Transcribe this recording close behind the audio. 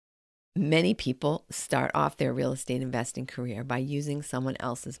Many people start off their real estate investing career by using someone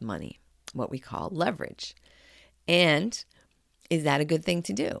else's money, what we call leverage. And is that a good thing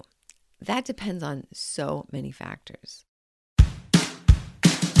to do? That depends on so many factors.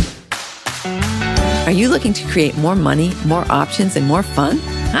 Are you looking to create more money, more options, and more fun?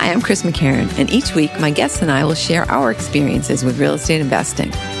 Hi, I'm Chris McCarran, and each week my guests and I will share our experiences with real estate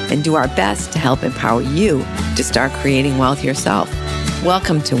investing and do our best to help empower you to start creating wealth yourself.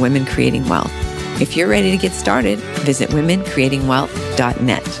 Welcome to Women Creating Wealth. If you're ready to get started, visit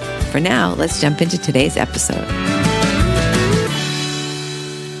womencreatingwealth.net. For now, let's jump into today's episode.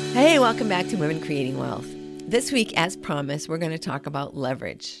 Hey, welcome back to Women Creating Wealth. This week, as promised, we're going to talk about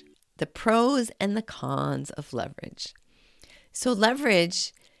leverage, the pros and the cons of leverage. So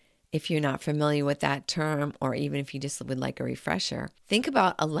leverage, if you're not familiar with that term, or even if you just would like a refresher, think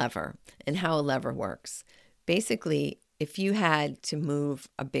about a lever and how a lever works. Basically, if you had to move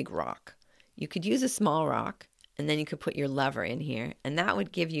a big rock, you could use a small rock and then you could put your lever in here, and that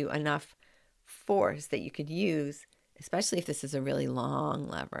would give you enough force that you could use, especially if this is a really long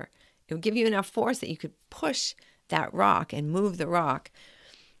lever. It would give you enough force that you could push that rock and move the rock,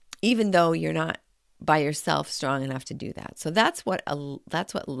 even though you're not by yourself strong enough to do that. So that's what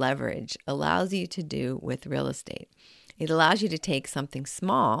leverage allows you to do with real estate. It allows you to take something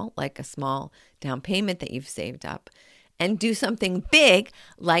small, like a small down payment that you've saved up, and do something big,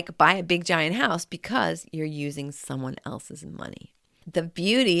 like buy a big giant house, because you're using someone else's money. The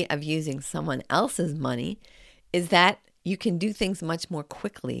beauty of using someone else's money is that you can do things much more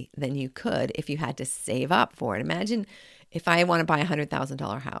quickly than you could if you had to save up for it. Imagine if I want to buy a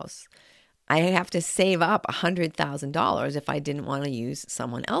 $100,000 house. I have to save up $100,000 if I didn't want to use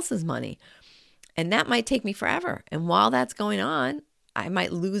someone else's money. And that might take me forever. And while that's going on, I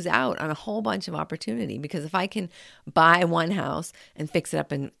might lose out on a whole bunch of opportunity, because if I can buy one house and fix it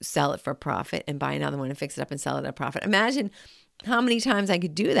up and sell it for a profit, and buy another one and fix it up and sell it at a profit, imagine how many times I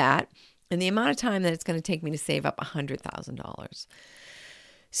could do that and the amount of time that it's going to take me to save up $100,000.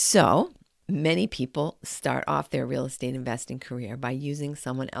 So many people start off their real estate investing career by using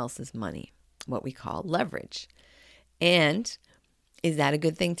someone else's money, what we call leverage. And is that a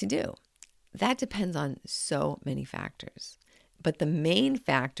good thing to do? That depends on so many factors. But the main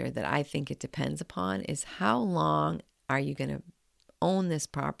factor that I think it depends upon is how long are you going to own this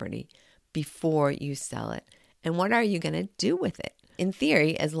property before you sell it? And what are you going to do with it? In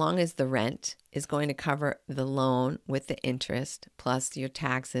theory, as long as the rent is going to cover the loan with the interest, plus your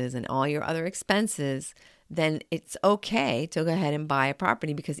taxes and all your other expenses, then it's okay to go ahead and buy a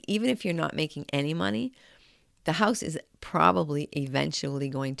property, because even if you're not making any money, the house is probably eventually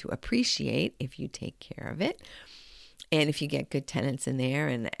going to appreciate if you take care of it. And if you get good tenants in there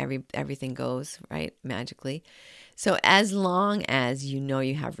and everything goes right magically. So as long as you know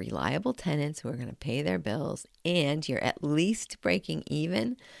you have reliable tenants who are going to pay their bills, and you're at least breaking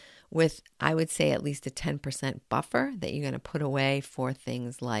even with, I would say, at least a 10% buffer that you're going to put away for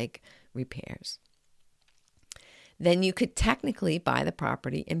things like repairs, then you could technically buy the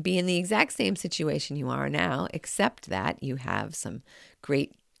property and be in the exact same situation you are now, except that you have some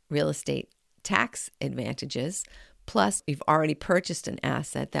great real estate tax advantages. Plus, you've already purchased an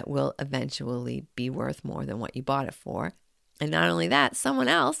asset that will eventually be worth more than what you bought it for. And not only that, someone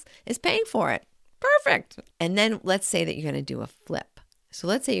else is paying for it. Perfect. And then let's say that you're going to do a flip. So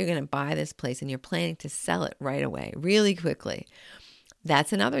let's say you're going to buy this place and you're planning to sell it right away, really quickly.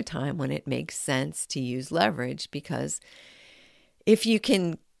 That's another time when it makes sense to use leverage, because if you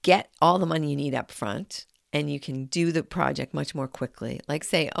can get all the money you need up front and you can do the project much more quickly, like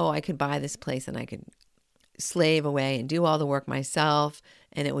say, oh, I could buy this place and I could slave away and do all the work myself,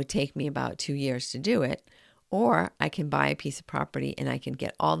 and it would take me about 2 years to do it. Or I can buy a piece of property and I can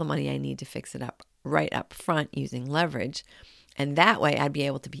get all the money I need to fix it up right up front using leverage. And that way I'd be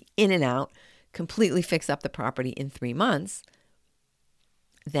able to be in and out, completely fix up the property in 3 months.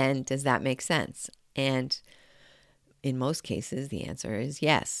 Then does that make sense? And in most cases, the answer is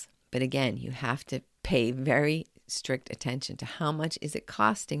yes. But again, you have to pay very strict attention to how much is it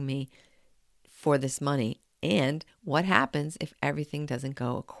costing me for this money, and what happens if everything doesn't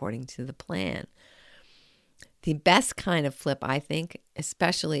go according to the plan. The best kind of flip, I think,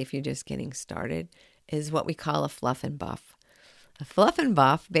 especially if you're just getting started, is what we call a fluff and buff. A fluff and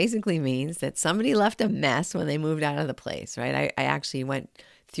buff basically means that somebody left a mess when they moved out of the place, right? I actually went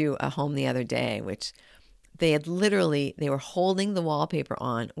through a home the other day, which they were holding the wallpaper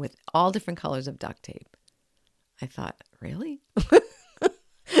on with all different colors of duct tape. I thought, really?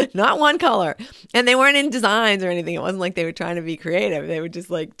 not one color. And they weren't in designs or anything. It wasn't like they were trying to be creative. They were just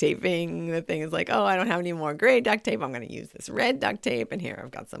like taping the thing. It's like, oh, I don't have any more gray duct tape. I'm going to use this red duct tape. And here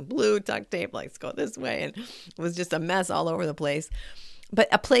I've got some blue duct tape. Let's go this way. And it was just a mess all over the place. But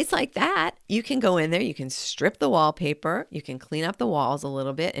a place like that, you can go in there, you can strip the wallpaper, you can clean up the walls a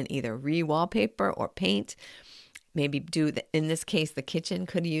little bit and either re-wallpaper or paint. Maybe in this case, the kitchen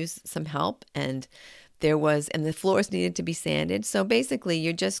could use some help, and the floors needed to be sanded. So basically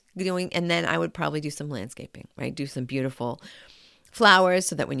you're just doing, and then I would probably do some landscaping, right? Do some beautiful flowers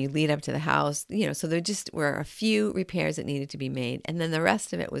so that when you lead up to the house, so there just were a few repairs that needed to be made. And then the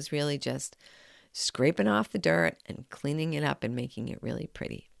rest of it was really just scraping off the dirt and cleaning it up and making it really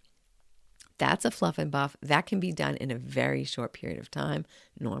pretty. That's a fluff and buff. That can be done in a very short period of time,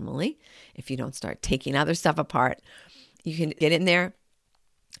 normally, if you don't start taking other stuff apart. You can get in there,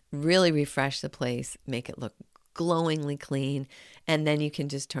 really refresh the place, make it look glowingly clean, and then you can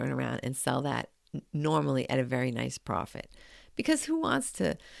just turn around and sell that normally at a very nice profit. Because who wants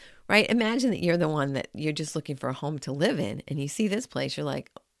to, right? Imagine that you're the one that you're just looking for a home to live in, and you see this place, you're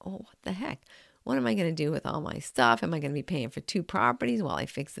like, oh, what the heck? What am I going to do with all my stuff? Am I going to be paying for 2 properties while I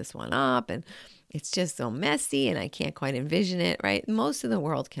fix this one up? And it's just so messy and I can't quite envision it, right? Most of the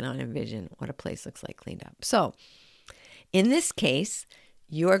world cannot envision what a place looks like cleaned up. So in this case,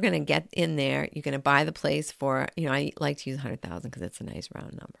 you're going to get in there. You're going to buy the place for, I like to use $100,000 because it's a nice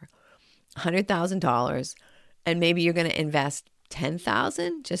round number. $100,000. And maybe you're going to invest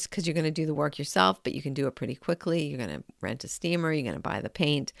 $10,000 just because you're going to do the work yourself, but you can do it pretty quickly. You're going to rent a steamer. You're going to buy the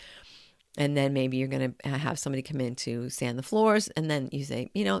paint. And then maybe you're going to have somebody come in to sand the floors. And then you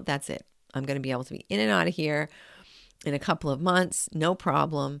say, that's it. I'm going to be able to be in and out of here in a couple of months. No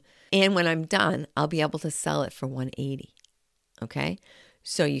problem. And when I'm done, I'll be able to sell it for $180. Okay.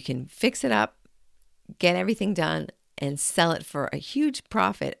 So you can fix it up, get everything done, and sell it for a huge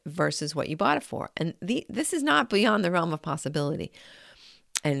profit versus what you bought it for. And this is not beyond the realm of possibility.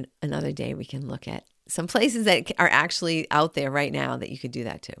 And another day we can look at some places that are actually out there right now that you could do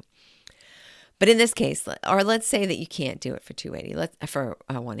that too. But in this case, or let's say that you can't do it for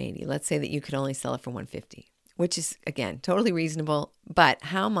 $180. Let's say that you could only sell it for $150, which is, again, totally reasonable. But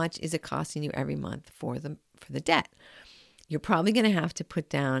how much is it costing you every month for the debt? You're probably going to have to put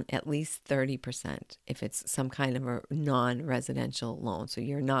down at least 30% if it's some kind of a non-residential loan. So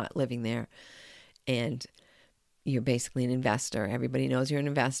you're not living there and you're basically an investor. Everybody knows you're an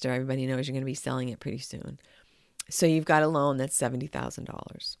investor. Everybody knows you're going to be selling it pretty soon. So you've got a loan that's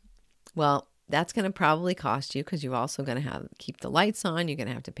 $70,000. Well, that's going to probably cost you because you're also going to keep the lights on. You're going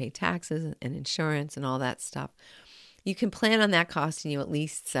to have to pay taxes and insurance and all that stuff. You can plan on that costing you at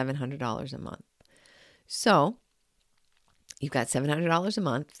least $700 a month. So you've got $700 a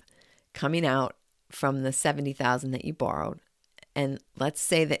month coming out from the $70,000 that you borrowed. And let's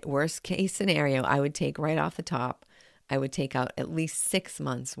say that worst case scenario, I would take right off the top, I would take out at least 6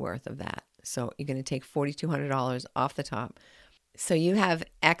 months worth of that. So you're going to take $4,200 off the top. So you have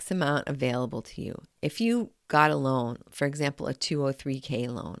X amount available to you. If you got a loan, for example, a 203K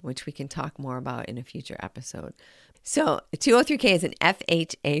loan, which we can talk more about in a future episode. So a 203K is an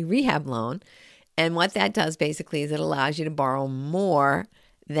FHA rehab loan. And what that does basically is it allows you to borrow more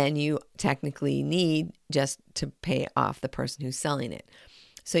than you technically need just to pay off the person who's selling it.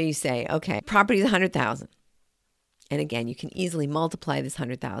 So you say, okay, property is $100,000. And again, you can easily multiply this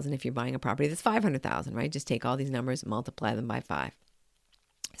 $100,000 if you're buying a property that's $500,000, right? Just take all these numbers and multiply them by 5.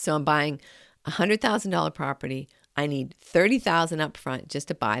 So I'm buying a $100,000 property. I need $30,000 up front just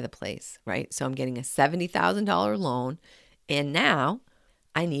to buy the place, right? So I'm getting a $70,000 loan, and now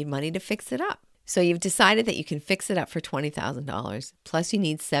I need money to fix it up. So you've decided that you can fix it up for $20,000, plus you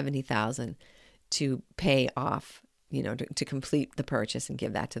need $70,000 to pay off, to complete the purchase and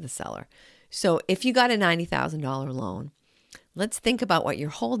give that to the seller. So if you got a $90,000 loan, let's think about what your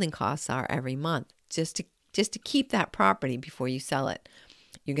holding costs are every month just to keep that property before you sell it.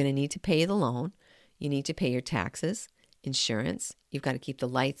 You're going to need to pay the loan. You need to pay your taxes, insurance. You've got to keep the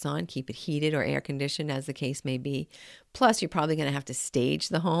lights on, keep it heated or air conditioned as the case may be. Plus, you're probably going to have to stage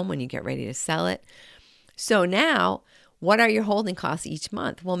the home when you get ready to sell it. So now, what are your holding costs each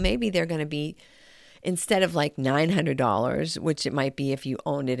month? Well, maybe they're going to be, instead of like $900, which it might be if you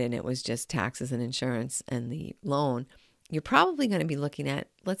owned it and it was just taxes and insurance and the loan, you're probably going to be looking at,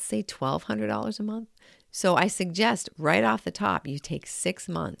 let's say, $1,200 a month. So I suggest right off the top, you take 6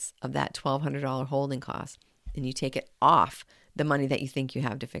 months of that $1,200 holding cost and you take it off the money that you think you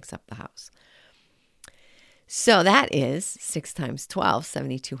have to fix up the house. So that is 6 times 12,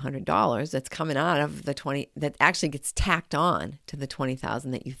 $7,200 that's coming out of the 20, that actually gets tacked on to the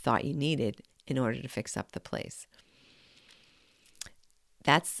 $20,000 that you thought you needed in order to fix up the place.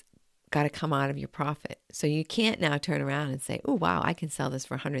 that's got to come out of your profit. So you can't now turn around and say, oh, wow, I can sell this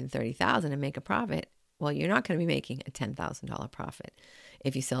for $130,000 and make a profit. Well, you're not going to be making a $10,000 profit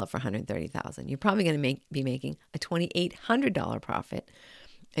if you sell it for $130,000. You're probably going to be making a $2,800 profit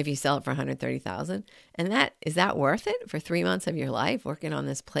if you sell it for $130,000. And is that worth it for 3 months of your life working on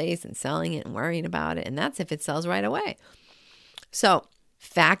this place and selling it and worrying about it? And that's if it sells right away. So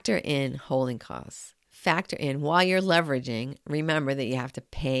factor in holding costs. Factor in while you're leveraging, remember that you have to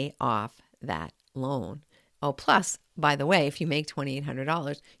pay off that loan. Oh, plus, by the way, if you make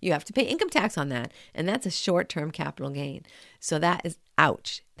 $2,800, you have to pay income tax on that. And that's a short-term capital gain. So that is,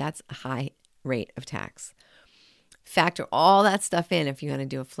 ouch, that's a high rate of tax. Factor all that stuff in if you're going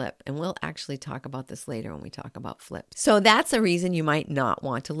to do a flip. And we'll actually talk about this later when we talk about flips. So that's a reason you might not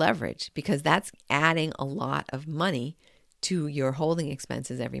want to leverage, because that's adding a lot of money to your holding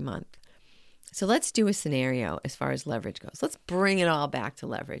expenses every month. So let's do a scenario as far as leverage goes. Let's bring it all back to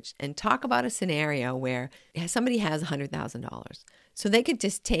leverage and talk about a scenario where somebody has $100,000. So they could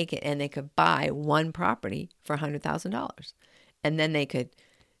just take it and they could buy one property for $100,000. And then they could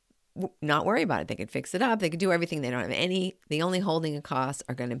not worry about it. They could fix it up. They could do everything. They don't have any. The only holding costs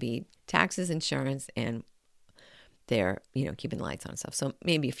are going to be taxes, insurance, and they're, keeping the lights on and stuff. So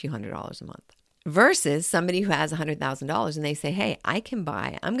maybe a few $100s a month. Versus somebody who has $100,000 and they say, hey, I'm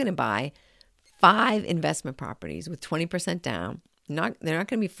going to buy 5 investment properties with 20% down. They're not going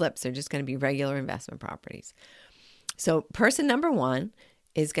to be flips. They're just going to be regular investment properties. So person number 1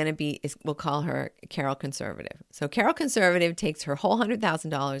 is going to be, we'll call her Carol Conservative. So Carol Conservative takes her whole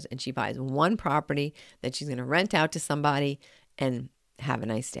 $100,000 and she buys one property that she's going to rent out to somebody and have a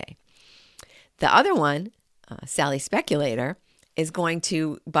nice day. The other one, Sally Speculator, is going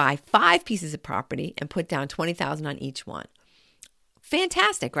to buy 5 pieces of property and put down $20,000 on each one.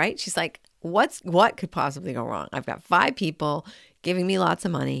 Fantastic, right? She's like, what could possibly go wrong? I've got 5 people giving me lots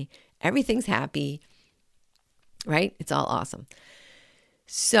of money. Everything's happy, right? It's all awesome.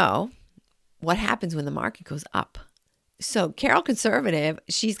 So what happens when the market goes up? So Carol Conservative,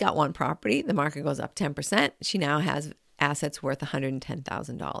 she's got one property. The market goes up 10%. She now has assets worth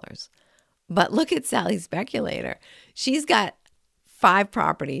 $110,000. But look at Sally Speculator. She's got 5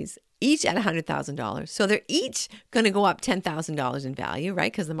 properties, each at $100,000. So they're each going to go up $10,000 in value,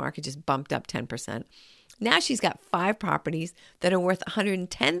 right? Because the market just bumped up 10%. Now she's got 5 properties that are worth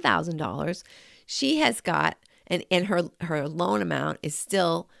 $110,000. She has got, and her loan amount is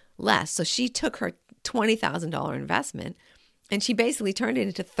still less. So she took her $20,000 investment and she basically turned it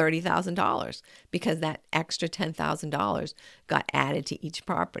into $30,000 because that extra $10,000 got added to each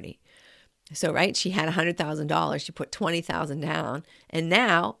property. So, right, she had $100,000, she put $20,000 down, and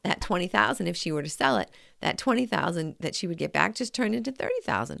now that $20,000, if she were to sell it, that $20,000 that she would get back just turned into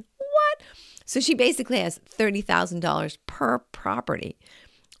 $30,000. What? So she basically has $30,000 per property,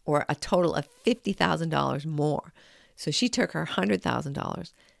 or a total of $50,000 more. So she took her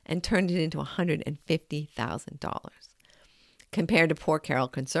 $100,000 and turned it into $150,000. Compared to poor Carol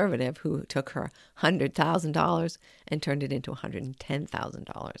Conservative, who took her $100,000 and turned it into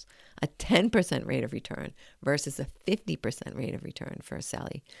 $110,000, a 10% rate of return versus a 50% rate of return for a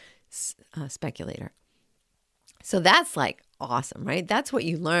Sally Speculator. So that's like awesome, right? That's what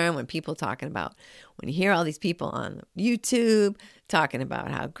you learn when people talking about, when you hear all these people on YouTube talking about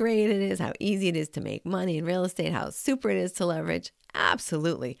how great it is, how easy it is to make money in real estate, how super it is to leverage.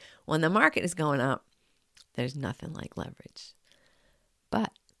 Absolutely. When the market is going up, there's nothing like leverage.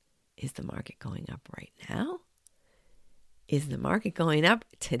 But is the market going up right now? Is the market going up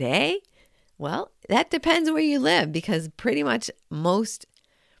today? Well, that depends where you live, because pretty much most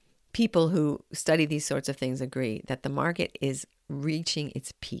people who study these sorts of things agree that the market is reaching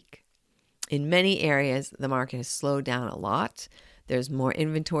its peak. In many areas, the market has slowed down a lot. There's more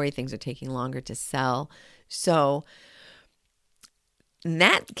inventory. Things are taking longer to sell. So in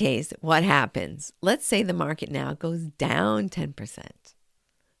that case, what happens? Let's say the market now goes down 10%.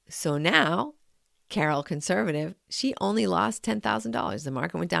 So now, Carol Conservative, she only lost $10,000. The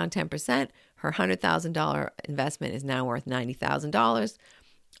market went down 10%. Her $100,000 investment is now worth $90,000.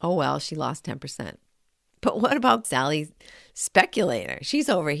 Oh, well, she lost 10%. But what about Sally Speculator? She's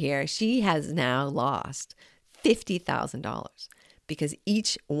over here. She has now lost $50,000 because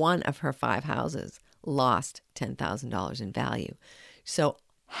each one of her 5 houses lost $10,000 in value. So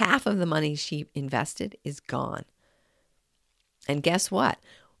half of the money she invested is gone. And guess what?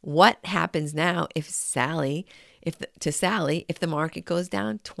 What happens now if Sally, if the market goes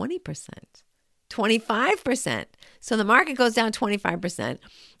down 20%, 25%? So the market goes down 25%.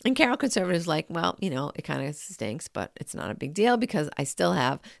 And Carol Conservative is like, well, it kind of stinks, but it's not a big deal because I still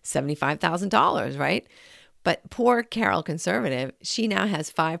have $75,000, right? But poor Carol Conservative, she now has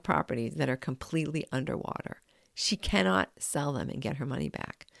 5 properties that are completely underwater. She cannot sell them and get her money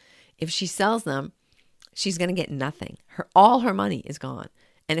back. If she sells them, she's going to get nothing. All her money is gone.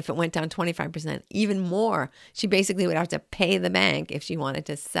 And if it went down 25%, even more, she basically would have to pay the bank if she wanted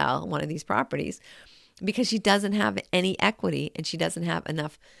to sell one of these properties, because she doesn't have any equity and she doesn't have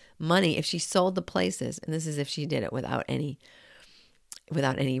enough money. If she sold the places, and this is if she did it without any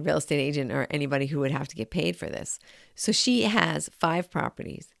real estate agent or anybody who would have to get paid for this. So she has 5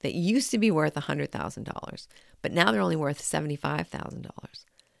 properties that used to be worth $100,000, but now they're only worth $75,000.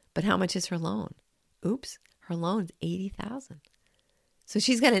 But how much is her loan? Oops, her loan's $80,000. So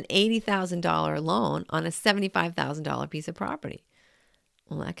she's got an $80,000 loan on a $75,000 piece of property.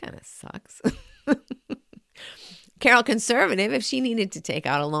 Well, that kind of sucks. Carol Conservative, if she needed to take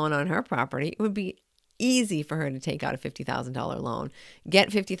out a loan on her property, it would be easy for her to take out a $50,000 loan, get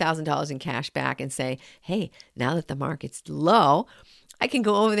 $50,000 in cash back and say, hey, now that the market's low, I can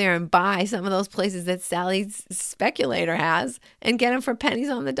go over there and buy some of those places that Sally's speculator has and get them for pennies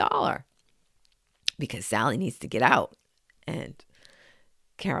on the dollar. Because Sally needs to get out and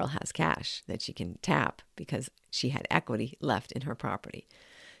Carol has cash that she can tap because she had equity left in her property.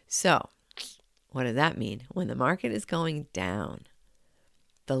 So what does that mean? When the market is going down,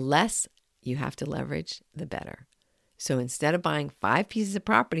 the less you have to leverage, the better. So instead of buying 5 pieces of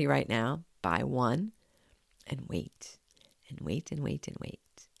property right now, buy 1 and wait and wait and wait and wait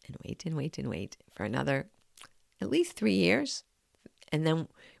and wait and wait and wait for another at least 3 years. And then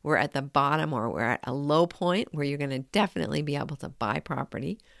we're at the bottom, or we're at a low point where you're going to definitely be able to buy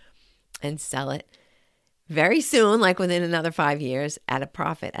property and sell it very soon, like within another 5 years, at a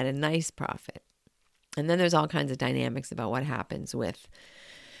profit, at a nice profit. And then there's all kinds of dynamics about what happens with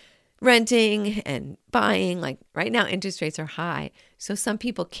renting and buying. Like right now, interest rates are high. So some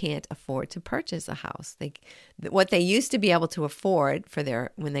people can't afford to purchase a house. What they used to be able to afford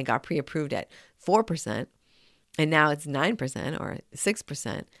when they got pre-approved at 4%, and now it's 9% or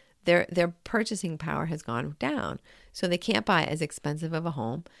 6%, their purchasing power has gone down. So they can't buy as expensive of a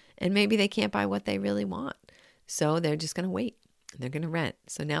home, and maybe they can't buy what they really want. So they're just going to wait. They're going to rent.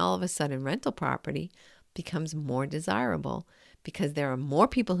 So now all of a sudden rental property becomes more desirable because there are more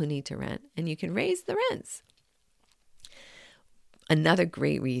people who need to rent, and you can raise the rents. Another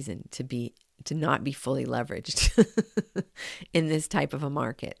great reason to not be fully leveraged in this type of a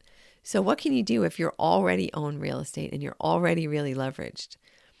market. So what can you do if you're already own real estate and you're already really leveraged?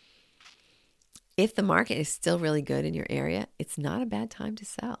 If the market is still really good in your area, it's not a bad time to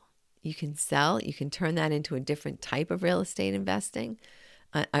sell. You can sell, you can turn that into a different type of real estate investment,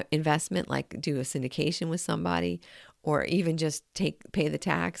 like do a syndication with somebody, or even just pay the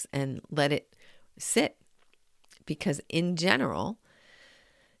tax and let it sit. Because in general,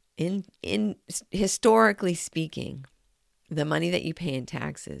 in historically speaking, the money that you pay in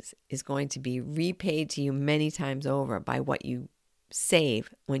taxes is going to be repaid to you many times over by what you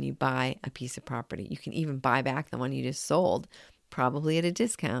save when you buy a piece of property. You can even buy back the one you just sold, probably at a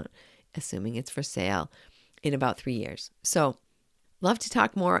discount, assuming it's for sale, in about 3 years. So love to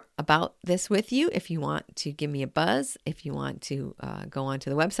talk more about this with you. If you want to give me a buzz, if you want to go onto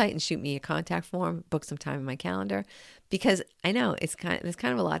the website and shoot me a contact form, book some time in my calendar, because I know there's kind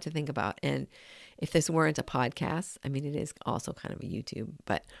of a lot to think about. And if this weren't a podcast, I mean, it is also kind of a YouTube,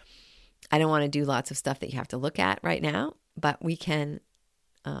 but I don't want to do lots of stuff that you have to look at right now, but we can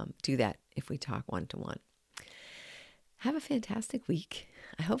do that if we talk one-to-one. Have a fantastic week.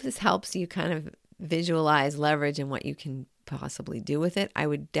 I hope this helps you kind of visualize leverage and what you can possibly do with it. I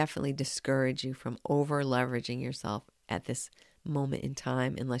would definitely discourage you from over leveraging yourself at this moment in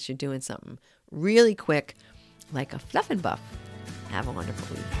time unless you're doing something really quick like a fluff and buff. Have a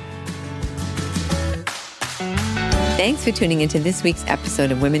wonderful week. Thanks for tuning into this week's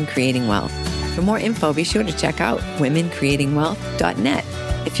episode of Women Creating Wealth. For more info, be sure to check out womencreatingwealth.net.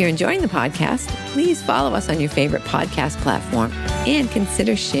 If you're enjoying the podcast, please follow us on your favorite podcast platform and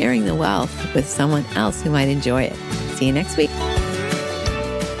consider sharing the wealth with someone else who might enjoy it. See you next week.